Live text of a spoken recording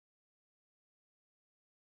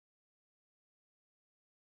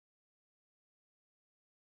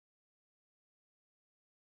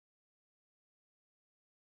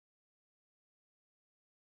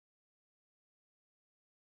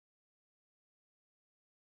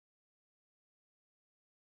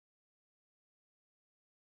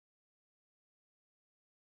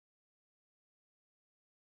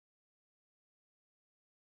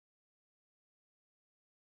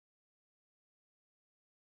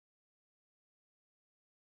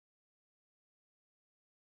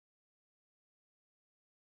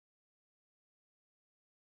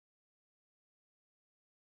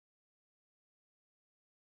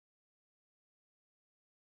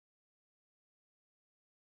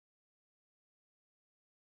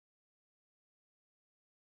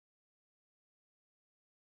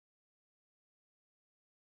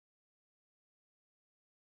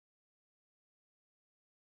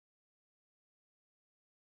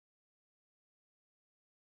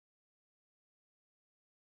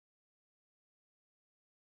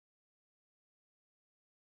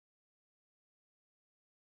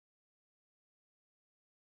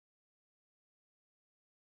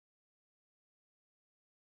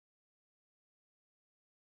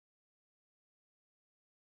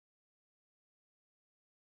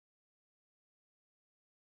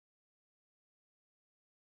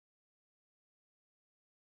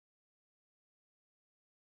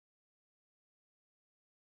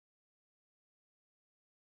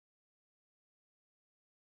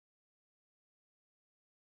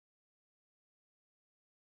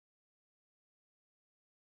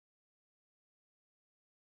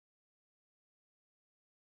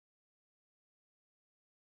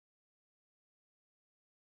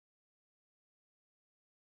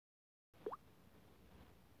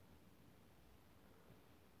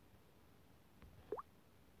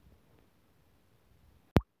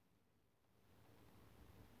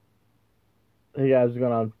Hey guys, what's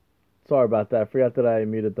going on? Sorry about that. I forgot that I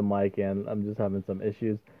muted the mic and I'm just having some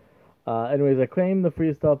issues. Anyways, I claimed the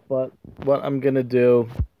free stuff, but what I'm gonna do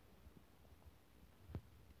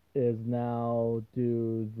is now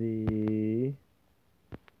do the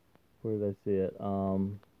where did I see it?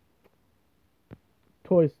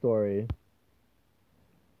 Toy Story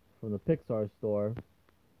from the Pixar store.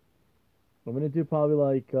 I'm gonna do probably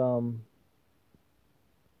like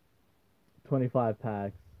 25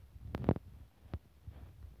 packs.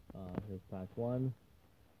 Here's pack one.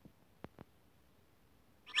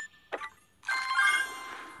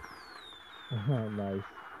 Nice.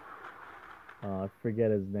 I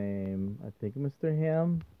forget his name. I think Mr.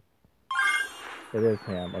 Ham. It is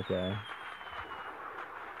Ham. Okay.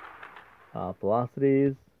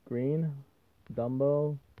 Velocities, green,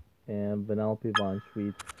 Dumbo, and Vanellope Von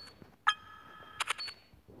Schweetz.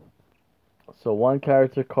 So one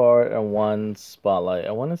character card and one spotlight.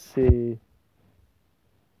 I want to see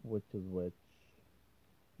which is which.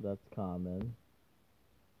 That's common.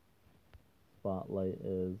 Spotlight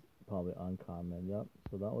is probably uncommon. Yep.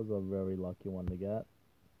 So that was a very lucky one to get.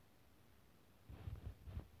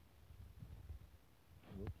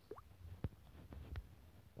 Whoops.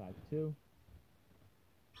 Pack two.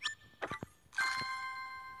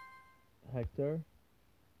 Hector,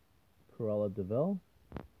 Cruella de Vil,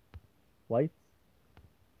 whites,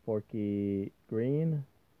 Forky green,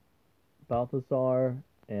 Balthazar,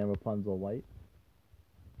 and Rapunzel white.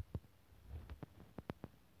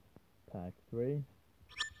 Pack three.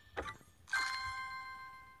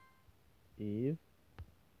 Eve,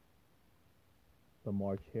 the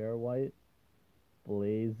March Hare white,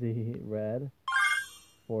 Blazy red,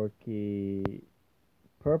 Forky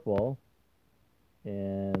purple,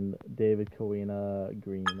 and David Kowina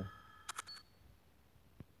green.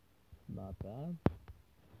 Not bad.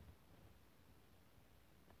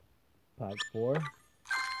 Pack four.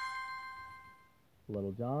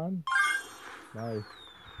 Little John. Nice.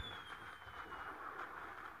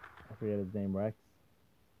 I forget his name. Rex.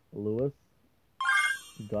 Lewis.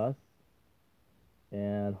 Gus.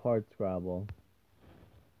 And Hardscrabble.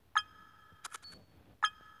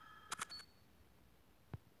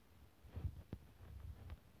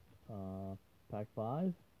 Pack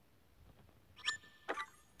five.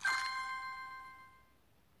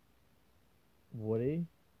 Woody.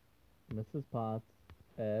 Mrs. Potts.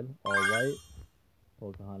 Ed. All white.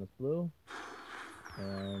 Pocahontas blue.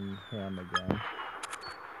 And Ham again.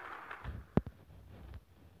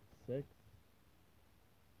 Six.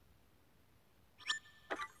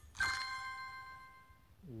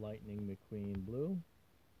 Lightning McQueen blue.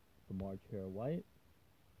 The March Hare white.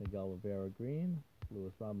 Miguel Rivera green.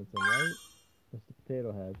 Lewis Robinson white. Mr.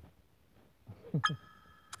 Potato Head.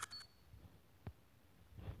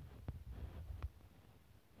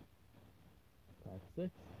 Pack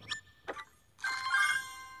six.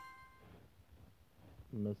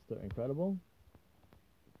 Mr. Incredible.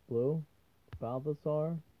 Blue.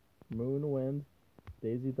 Balthazar. Moon Wind.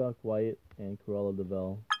 Daisy Duck white. And Cruella de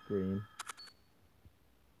Vil green.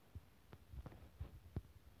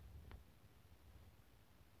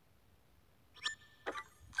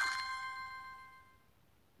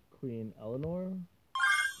 Queen Eleanor.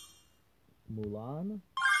 Mulan.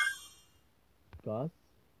 Gus.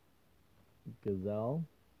 Gazelle.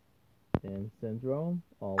 And Syndrome,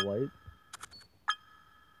 all white.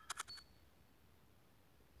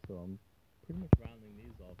 So I'm pretty much rounding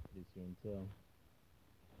these off pretty soon too.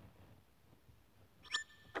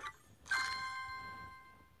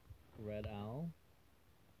 Red Owl.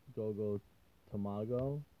 Gogo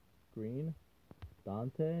Tamago, green.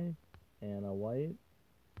 Dante, Anna white,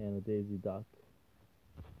 and a Daisy Duck.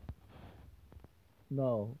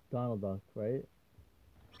 No, Donald Duck, right?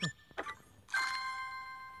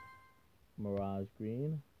 Mirage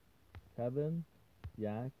green, Kevin,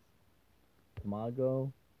 Yax,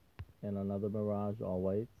 Tamago, and another Mirage, all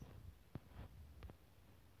whites.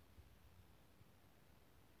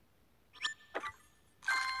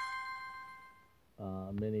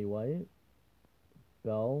 Minnie white,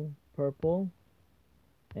 Belle purple,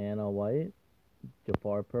 Anna white,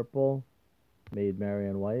 Jafar purple, Maid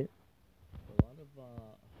Marian white. A lot of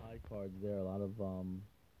high cards there, a lot of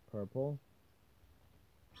purple.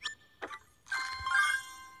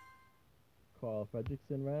 Carl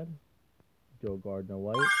Fredrickson red, Joe Gardner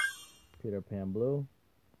white, Peter Pan blue,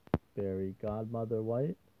 Fairy Godmother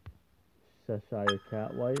white, Cheshire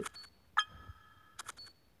Cat white,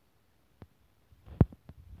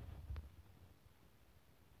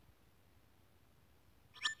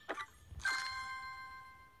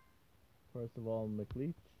 Percival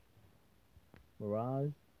McLeach,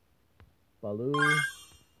 Mirage, Baloo,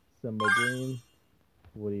 Simba green,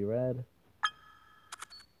 Woody red.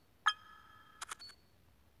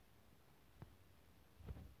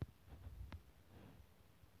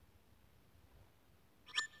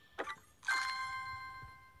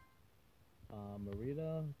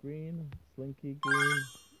 Marita green, Slinky green,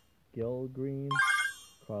 Gil green,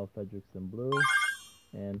 Carl Fredrickson blue,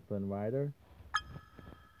 and Flynn Rider.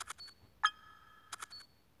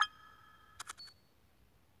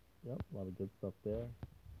 Yep, a lot of good stuff there.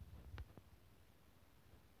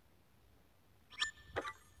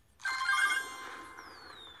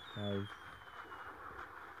 Nice.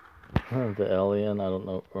 The alien, I don't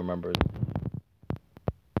know, remember. Toy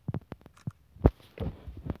Story.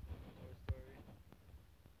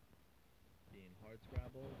 Dean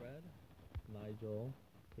Hardscrabble, red. Nigel,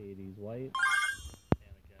 Hades, white.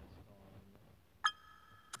 Anna Gaston,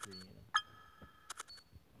 green.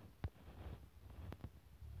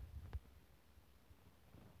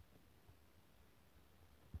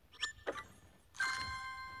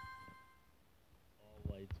 All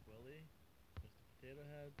whites, Willie. Mr. Potato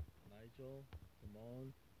Head, Nigel, Simone,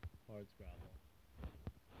 Hardscrabble.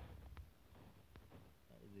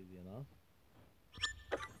 That was easy enough.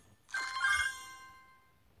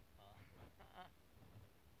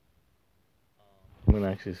 I'm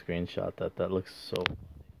gonna actually screenshot that. That looks so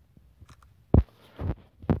funny.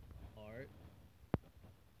 Art.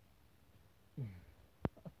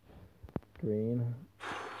 Green.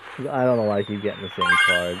 I don't know why I keep getting the same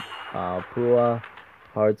card. Pua,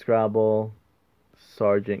 Hardscrabble,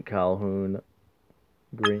 Sergeant Calhoun,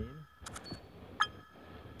 green.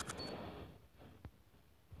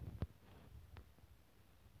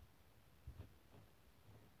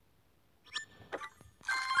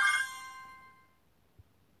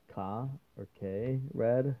 Ka or K,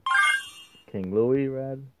 red. King Louie,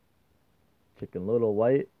 red. Chicken Little,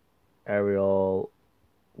 white. Ariel,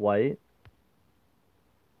 white.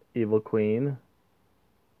 Evil Queen,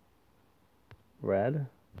 red.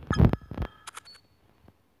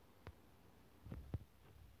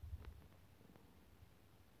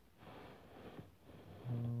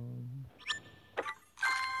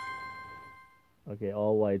 Okay,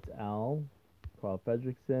 all whites, Al, Carl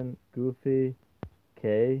Fredrickson, Goofy,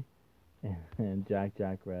 K, and Jack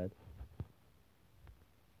red.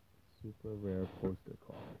 Super rare poster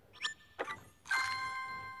card.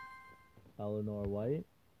 Eleanor white,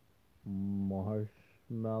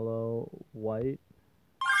 Marshmallow white,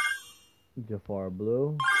 Jafar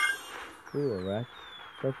blue. Ooh, a Rex.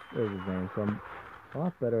 There's his name. So I'm a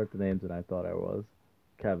lot better at the names than I thought I was.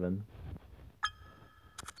 Kevin.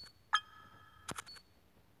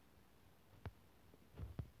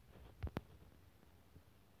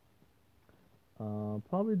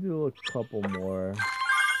 Probably do a couple more.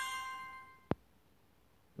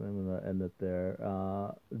 I'm gonna end it there.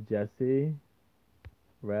 Jesse,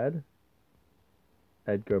 red.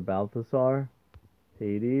 Edgar Balthasar,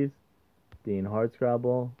 Hades, Dean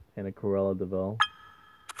Hardscrabble, and a Cruella de Vil. I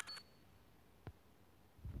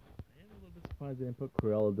am a little bit surprised they didn't put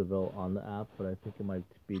Cruella de Vil on the app, but I think it might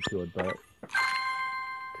be too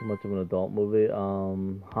much of an adult movie.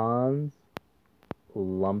 Hans,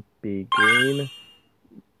 Lumpy green,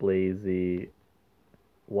 Blazy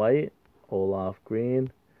white, Olaf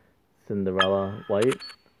green, Cinderella white.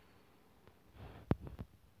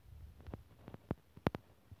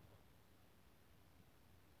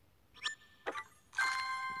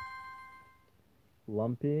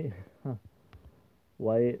 Lumpy,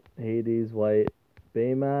 white, Hades white,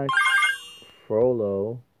 Baymax,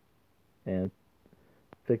 Frollo, and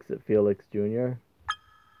Fix It Felix Jr.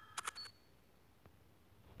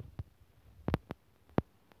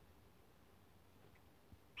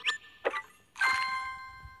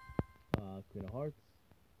 Queen of Hearts,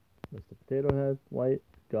 Mr. Potato Head, white,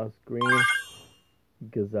 Gus green,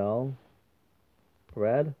 Gazelle,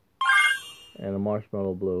 red, and a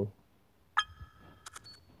Marshmallow blue.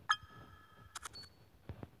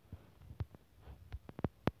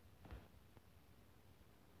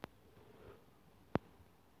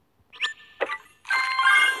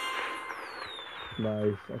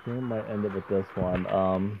 Nice. I think I might end it with this one.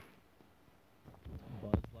 Buzz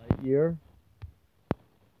Lightyear,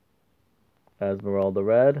 Esmeralda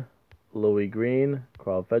red, Louis green,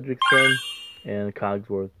 Carl Fredrickson, and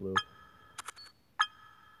Cogsworth blue.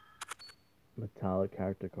 Metallic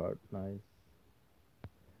character card. Nice.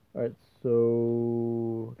 Alright,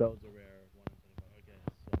 so that was a rare 1 in 25. Okay,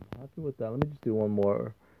 so I'm happy with that. Let me just do one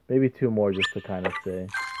more, maybe two more just to kind of say.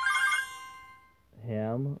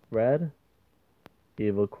 Ham red,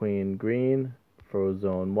 Evil Queen green,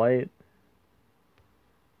 Frozone white,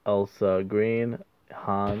 Elsa green,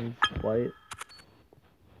 Hans white,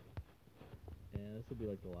 and a will be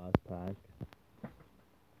like the last pack.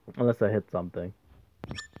 Unless I hit something.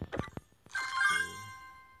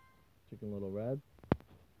 Chicken Little red.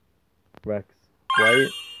 Rex white.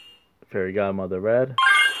 Fairy Godmother red.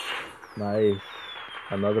 Nice.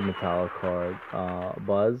 Another metallic card.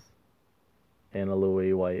 Buzz. And a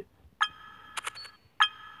Louie white.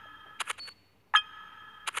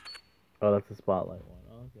 Oh, that's a spotlight one.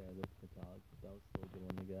 Oh, okay, that's metallic. That was still a good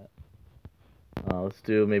one to get. Let's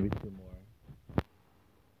do maybe two more.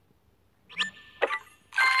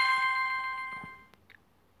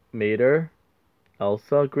 Mater.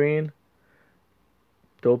 Elsa green.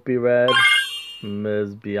 Dopey red.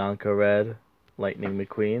 Ms. Bianca red. Lightning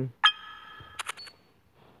McQueen.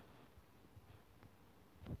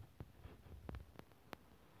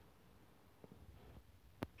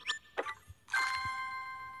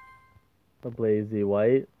 Blazy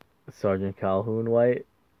white. Sergeant Calhoun white.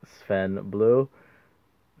 Sven blue.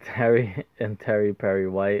 Terry and Terry Perry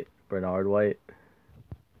white. Bernard white.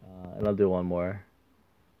 And I'll do one more.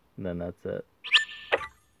 And then that's it.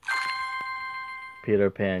 Peter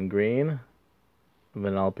Pan green.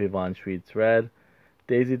 Vanellope Von Schweetz red.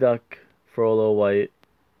 Daisy Duck Frollo white.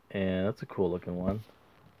 And that's a cool looking one.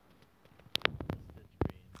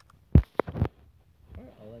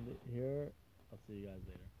 Alright, I'll end it here. I'll see you guys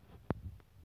later.